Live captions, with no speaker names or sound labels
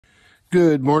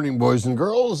Good morning, boys and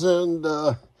girls, and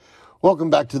welcome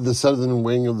back to the southern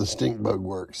wing of the Stink Bug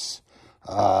Works.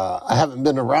 I haven't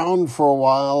been around for a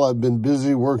while. I've been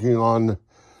busy working on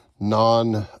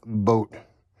non-boat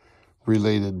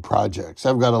related projects.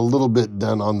 I've got a little bit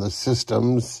done on the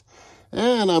systems,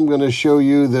 and I'm going to show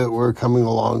you that we're coming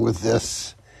along with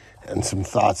this and some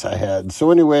thoughts I had.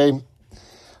 So anyway,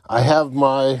 I have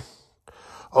my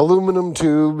aluminum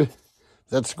tube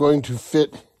that's going to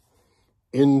fit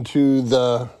into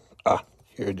the,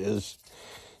 here it is,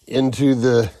 into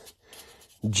the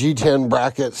G10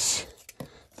 brackets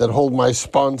that hold my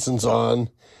sponsons on,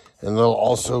 and they'll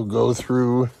also go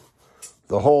through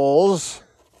the holes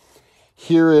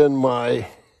here in my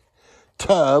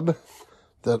tub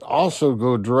that also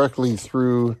go directly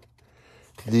through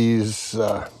these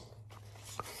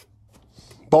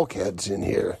bulkheads in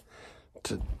here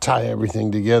to tie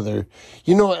everything together.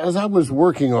 You know, as I was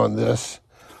working on this,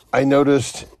 I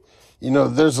noticed,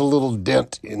 there's a little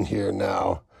dent in here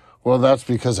now. Well, that's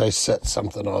because I set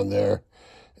something on there.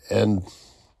 And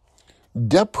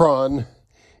Depron,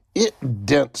 it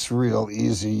dents real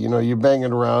easy. You bang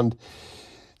it around.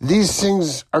 These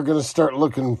things are going to start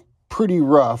looking pretty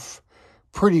rough,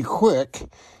 pretty quick.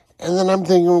 And then I'm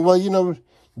thinking, well,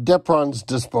 Depron's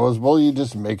disposable. You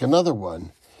just make another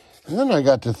one. And then I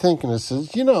got to thinking, I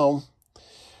says,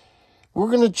 we're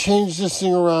going to change this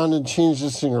thing around and change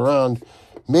this thing around.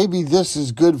 Maybe this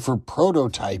is good for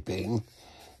prototyping.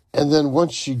 And then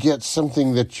once you get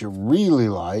something that you really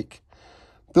like,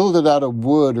 build it out of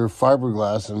wood or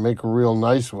fiberglass and make a real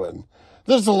nice one.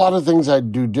 There's a lot of things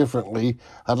I'd do differently.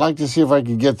 I'd like to see if I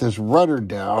could get this rudder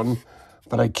down,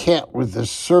 but I can't with this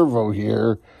servo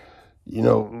here,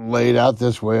 laid out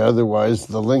this way. Otherwise,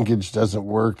 the linkage doesn't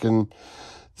work. And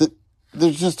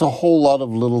there's just a whole lot of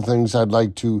little things I'd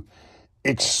like to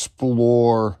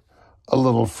explore a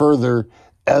little further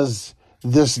as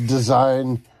this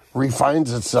design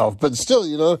refines itself. But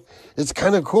still, it's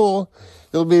kind of cool.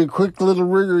 It'll be a quick little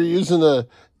rigger using a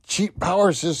cheap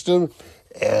power system,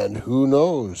 and who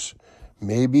knows,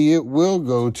 maybe it will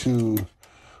go to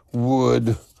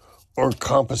wood or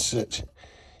composite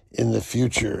in the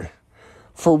future.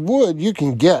 For wood, you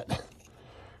can get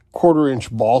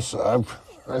 1/4-inch balsa.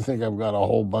 I think I've got a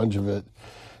whole bunch of it,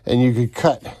 and you could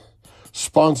cut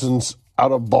sponsons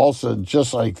out of balsa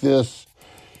just like this,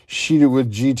 sheet it with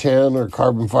G10 or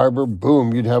carbon fiber,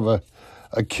 boom, you'd have a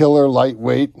killer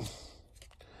lightweight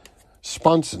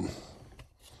sponson.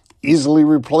 Easily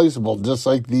replaceable, just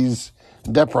like these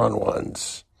Depron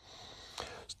ones.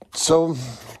 So,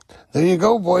 there you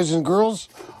go, boys and girls.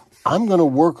 I'm going to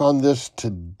work on this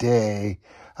today.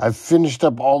 I've finished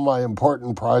up all my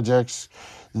important projects.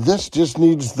 This just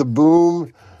needs the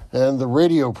boom and the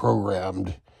radio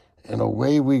programmed. And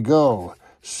away we go.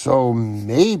 So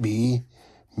maybe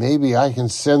I can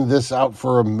send this out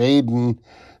for a maiden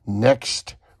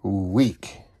next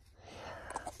week.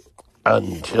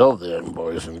 Until then,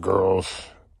 boys and girls,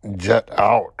 jet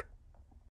out.